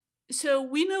So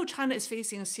we know China is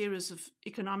facing a series of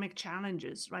economic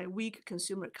challenges, right? Weak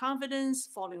consumer confidence,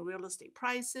 falling real estate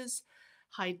prices,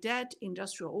 high debt,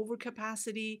 industrial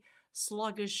overcapacity,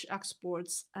 sluggish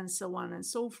exports, and so on and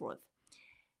so forth.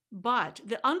 But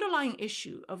the underlying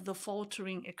issue of the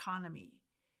faltering economy,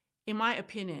 in my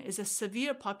opinion, is a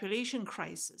severe population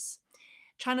crisis.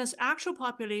 China's actual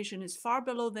population is far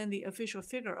below than the official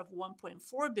figure of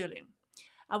 1.4 billion.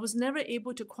 I was never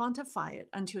able to quantify it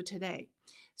until today.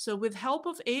 So with help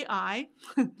of AI,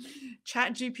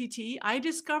 ChatGPT, I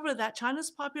discovered that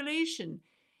China's population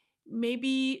may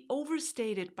be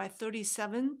overstated by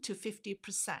 37 to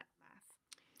 50%.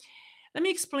 Let me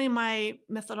explain my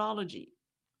methodology.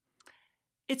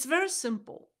 It's very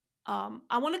simple.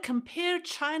 I want to compare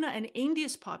China and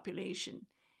India's population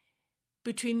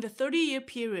between the 30-year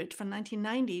period from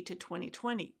 1990 to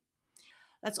 2020.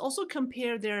 Let's also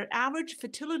compare their average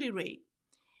fertility rate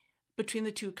between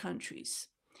the two countries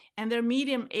and their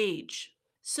median age.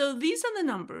 So these are the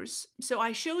numbers. So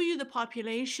I show you the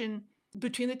population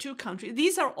between the two countries.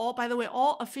 These are all, by the way,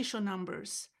 all official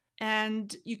numbers.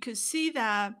 And you could see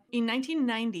that in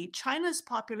 1990, China's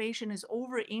population is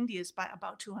over India's by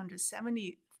about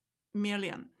 270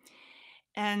 million.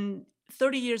 And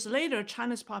 30 years later,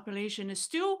 China's population is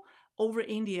still over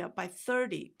India by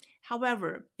 30.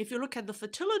 However, if you look at the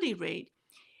fertility rate,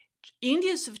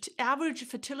 India's average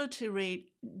fertility rate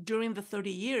during the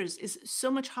 30 years is so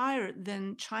much higher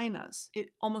than China's,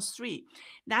 almost three.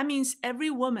 That means every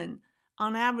woman,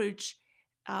 on average,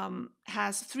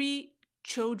 has three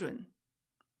children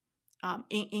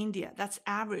in India. That's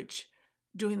average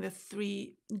during the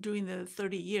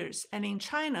 30 years. And in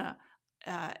China,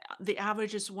 the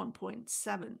average is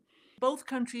 1.7. Both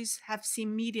countries have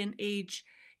seen median age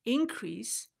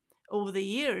increase over the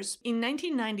years. In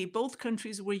 1990, both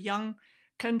countries were young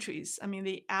countries. I mean,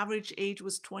 the average age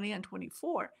was 20 and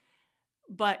 24.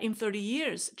 But in 30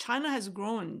 years, China has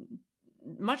grown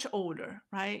much older,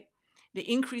 right? The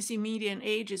increase in median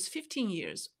age is 15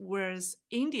 years, whereas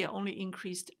India only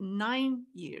increased 9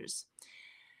 years.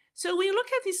 So when you look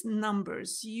at these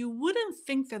numbers, you wouldn't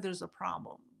think that there's a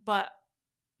problem, but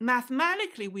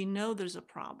mathematically, we know there's a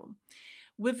problem.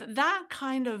 With that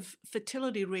kind of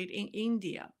fertility rate in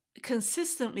India,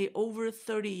 consistently over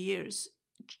 30 years,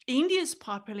 India's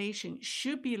population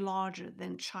should be larger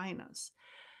than China's.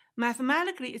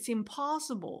 Mathematically, it's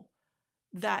impossible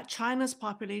that China's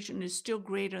population is still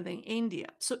greater than India.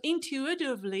 So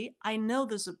intuitively, I know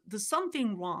there's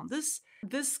something wrong.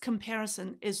 This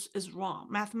comparison is wrong.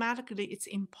 Mathematically, it's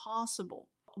impossible.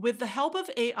 With the help of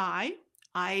AI,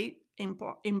 I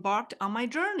embarked on my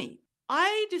journey.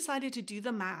 I decided to do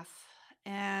the math.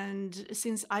 And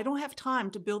since I don't have time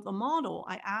to build the model,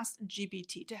 I asked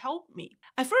GPT to help me.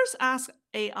 I first asked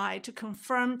AI to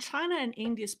confirm China and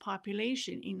India's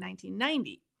population in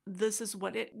 1990. This is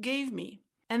what it gave me.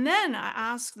 And then I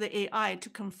asked the AI to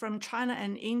confirm China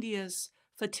and India's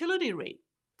fertility rate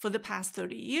for the past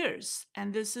 30 years.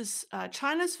 And this is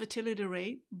China's fertility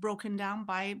rate broken down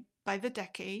by the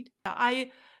decade. I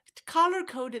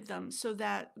color-coded them so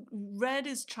that red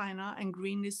is China and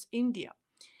green is India.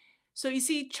 So you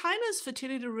see, China's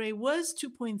fertility rate was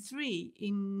 2.3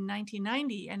 in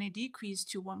 1990, and it decreased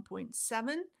to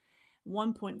 1.7,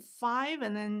 1.5,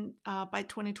 and then by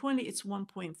 2020, it's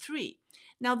 1.3.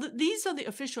 Now, these are the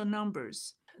official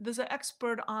numbers. There's an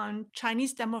expert on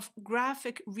Chinese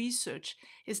demographic research.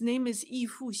 His name is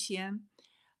Yifu Xian,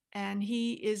 and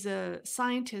he is a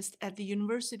scientist at the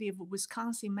University of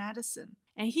Wisconsin-Madison.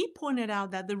 And he pointed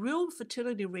out that the real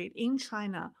fertility rate in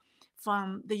China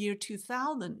from the year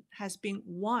 2000 has been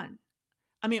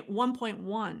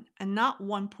 1.1, and not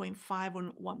 1.5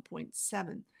 or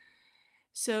 1.7.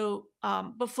 So,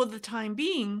 but for the time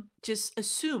being, just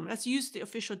assume, let's use the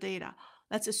official data.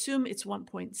 Let's assume it's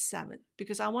 1.7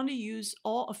 because I want to use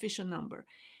all official number.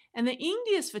 And the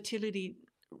India's fertility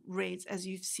rates, as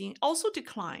you've seen, also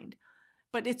declined,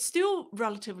 but it's still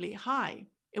relatively high.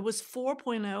 It was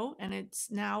 4.0 and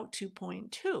it's now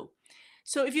 2.2.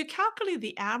 So if you calculate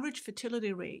the average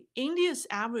fertility rate, India's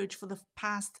average for the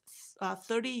past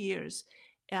 30 years,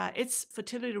 its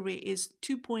fertility rate is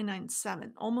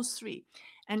 2.97, almost 3,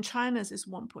 and China's is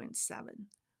 1.7.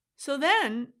 So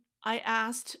then I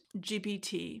asked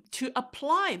GPT to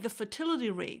apply the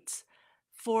fertility rates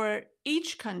for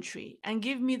each country and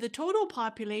give me the total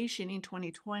population in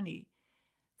 2020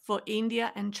 for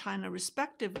India and China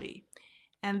respectively.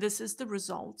 And this is the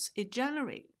results it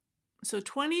generates. So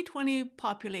 2020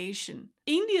 population,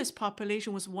 India's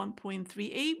population was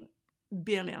 1.38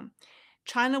 billion.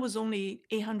 China was only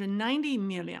 890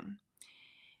 million.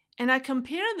 And I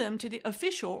compare them to the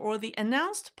official or the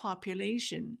announced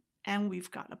population and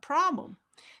we've got a problem.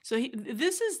 So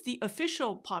this is the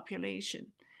official population,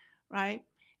 right?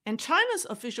 And China's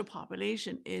official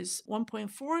population is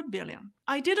 1.4 billion.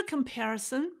 I did a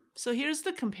comparison. So here's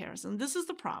the comparison. This is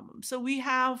the problem. So we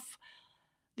have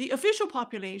the official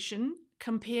population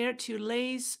compared to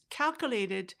Lay's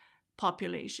calculated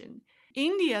population.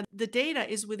 India, the data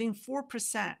is within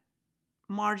 4%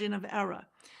 margin of error.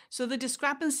 So the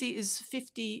discrepancy is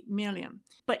 50 million.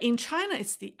 But in China,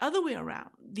 it's the other way around.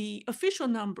 The official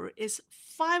number is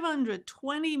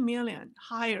 520 million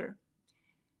higher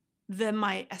than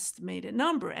my estimated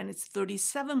number, and it's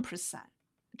 37%.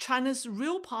 China's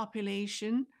real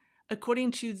population,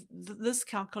 according to this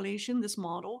calculation, this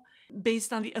model,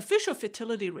 based on the official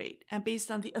fertility rate and based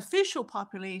on the official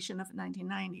population of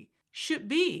 1990, should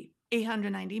be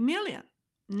 890 million,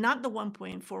 not the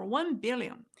 1.41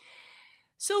 billion.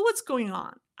 So what's going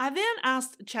on? I then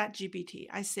asked ChatGPT,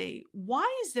 I say, why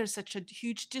is there such a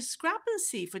huge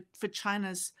discrepancy for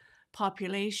China's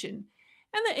population?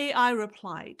 And the AI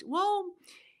replied, well,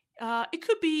 it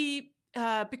could be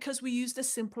because we used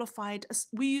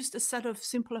a set of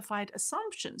simplified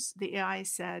assumptions. The AI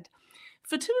said,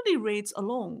 fertility rates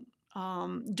alone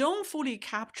don't fully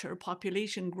capture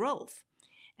population growth.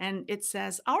 And it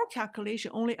says our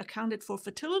calculation only accounted for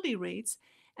fertility rates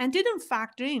and didn't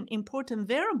factor in important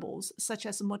variables such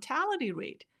as mortality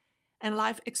rate and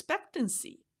life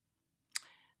expectancy.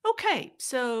 Okay,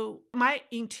 so my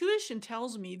intuition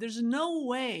tells me there's no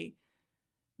way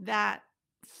that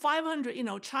 500,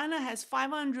 China has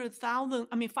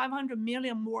 500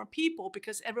 million more people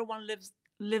because everyone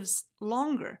lives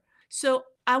longer. So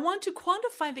I want to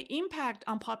quantify the impact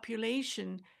on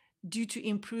population due to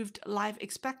improved life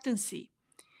expectancy.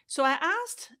 So I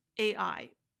asked AI,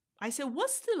 I said,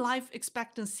 what's the life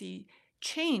expectancy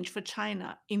change for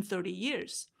China in 30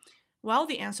 years? Well,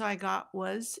 the answer I got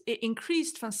was it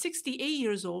increased from 68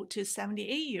 years old to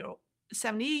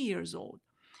 78 years old.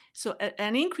 So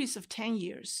an increase of 10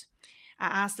 years. I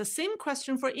asked the same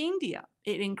question for India.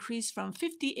 It increased from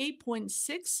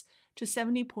 58.6 to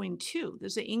 70.2.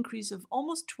 There's an increase of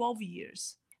almost 12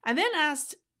 years. I then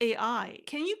asked AI,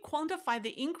 can you quantify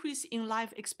the increase in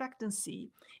life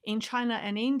expectancy in China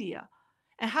and India?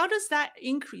 And how does that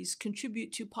increase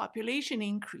contribute to population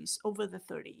increase over the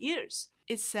 30 years?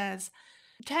 It says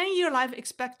 10-year life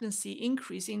expectancy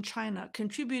increase in China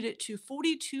contributed to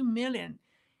 42 million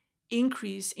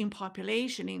increase in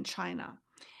population in China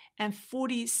and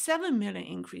 47 million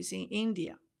increase in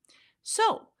India.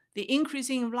 So the increase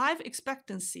in life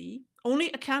expectancy only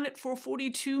accounted for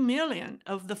 42 million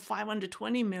of the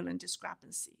 520 million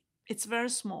discrepancy. It's very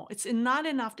small. It's not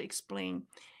enough to explain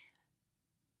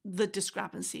the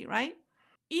discrepancy, right?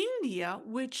 India,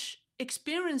 which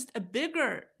experienced a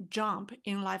bigger jump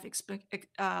in life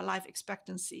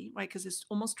expectancy, right, because it's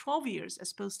almost 12 years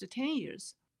as opposed to 10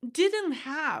 years, didn't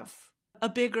have a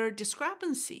bigger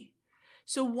discrepancy.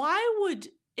 So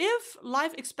if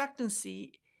life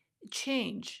expectancy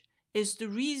change is the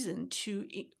reason to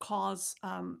cause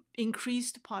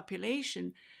increased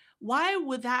population, why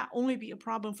would that only be a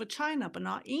problem for China but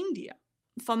not India?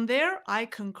 From there, I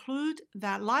conclude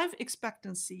that life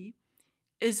expectancy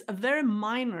is a very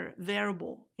minor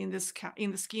variable in the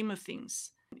scheme of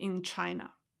things in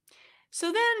China.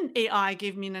 So then AI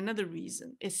gave me another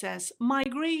reason. It says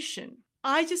migration.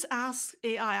 I just asked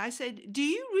AI, I said, do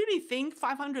you really think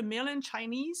 500 million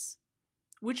Chinese,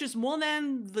 which is more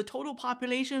than the total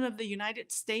population of the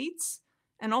United States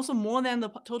and also more than the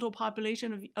total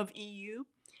population of EU,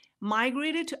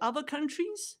 migrated to other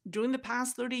countries during the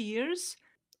past 30 years?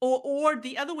 Or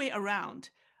the other way around,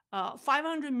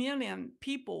 500 million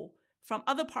people from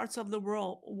other parts of the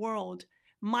world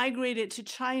migrated to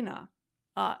China.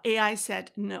 AI said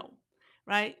no,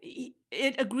 right?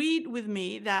 It agreed with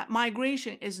me that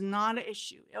migration is not an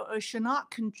issue. It should not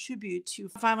contribute to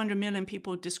 500 million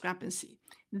people discrepancy.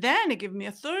 Then it gave me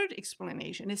a third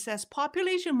explanation. It says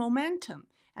population momentum.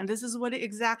 And this is what it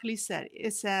exactly said.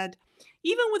 It said,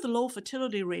 even with low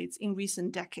fertility rates in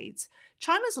recent decades,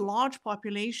 China's large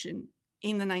population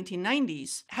in the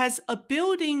 1990s has a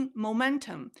building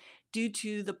momentum due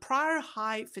to the prior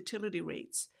high fertility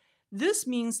rates. This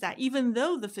means that even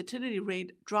though the fertility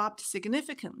rate dropped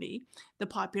significantly, the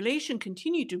population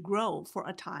continued to grow for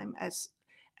a time as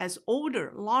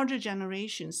older, larger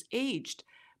generations aged,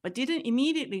 but didn't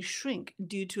immediately shrink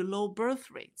due to low birth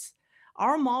rates.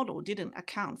 Our model didn't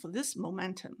account for this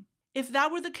momentum. If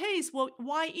that were the case, well,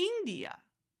 why India,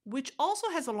 which also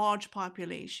has a large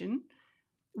population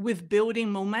with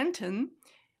building momentum,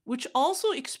 which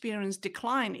also experienced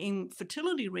decline in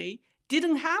fertility rate,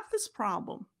 didn't have this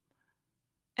problem?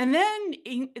 And then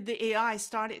the AI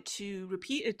started to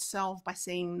repeat itself by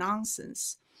saying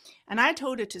nonsense. And I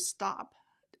told it to stop.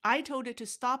 I told it to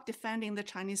stop defending the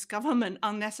Chinese government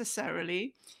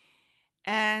unnecessarily,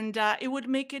 and it would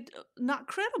make it not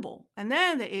credible. And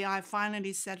then the AI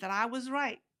finally said that I was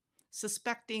right,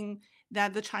 suspecting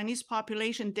that the Chinese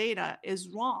population data is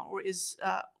wrong or is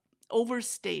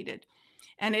overstated.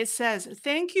 And it says,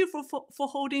 "Thank you for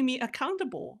holding me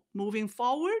accountable. Moving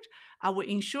forward, I will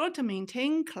ensure to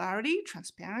maintain clarity,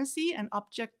 transparency, and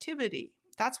objectivity."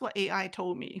 That's what AI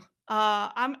told me.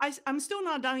 I'm still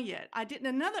not done yet. I did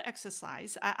another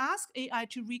exercise. I asked AI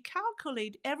to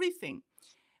recalculate everything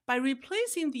by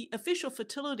replacing the official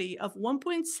fertility of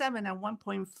 1.7 and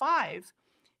 1.5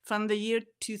 from the year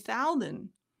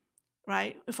 2000,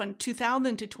 right? From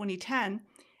 2000 to 2010,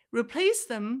 replace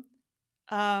them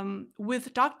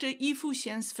with Dr. Yi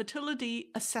Fuxian's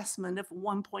fertility assessment of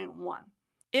 1.1.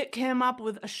 It came up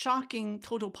with a shocking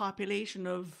total population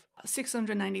of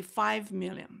 695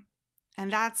 million.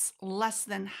 And that's less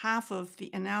than half of the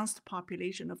announced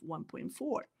population of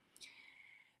 1.4.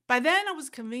 By then, I was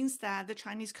convinced that the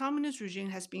Chinese Communist regime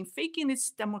has been faking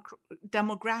its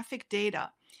demographic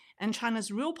data, and China's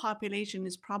real population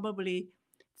is probably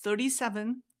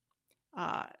 37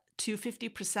 to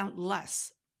 50%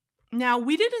 less. Now,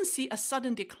 we didn't see a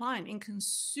sudden decline in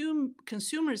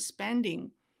consumer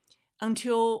spending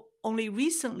until only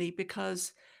recently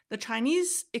because the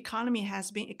Chinese economy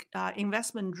has been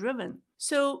investment driven.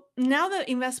 So now that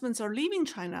investments are leaving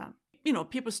China,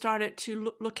 people started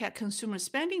to look at consumer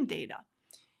spending data.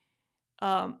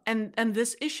 And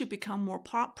this issue become more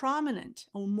prominent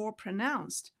or more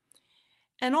pronounced.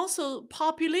 And also,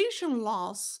 population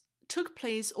loss took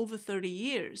place over 30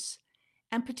 years,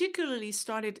 and particularly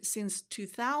started since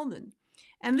 2000.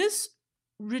 And this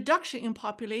reduction in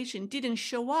population didn't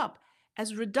show up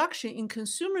as reduction in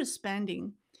consumer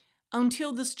spending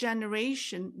until this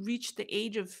generation reached the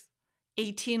age of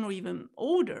 18 or even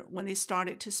older when they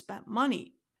started to spend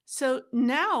money. So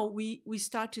now we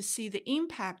start to see the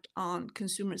impact on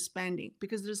consumer spending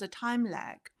because there's a time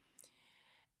lag.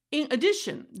 In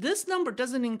addition, this number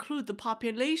doesn't include the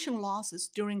population losses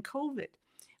during COVID.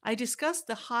 I discussed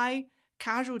the high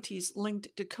casualties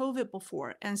linked to COVID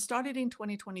before and started in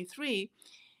 2023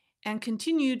 and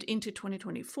continued into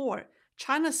 2024.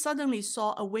 China suddenly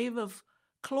saw a wave of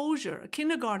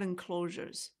kindergarten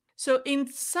closures. So in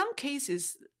some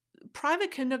cases, private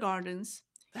kindergartens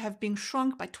have been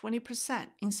shrunk by 20%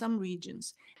 in some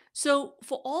regions. So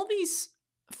for all these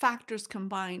factors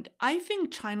combined, I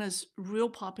think China's real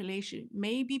population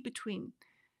may be between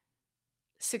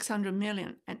 600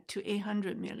 million and to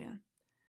 800 million.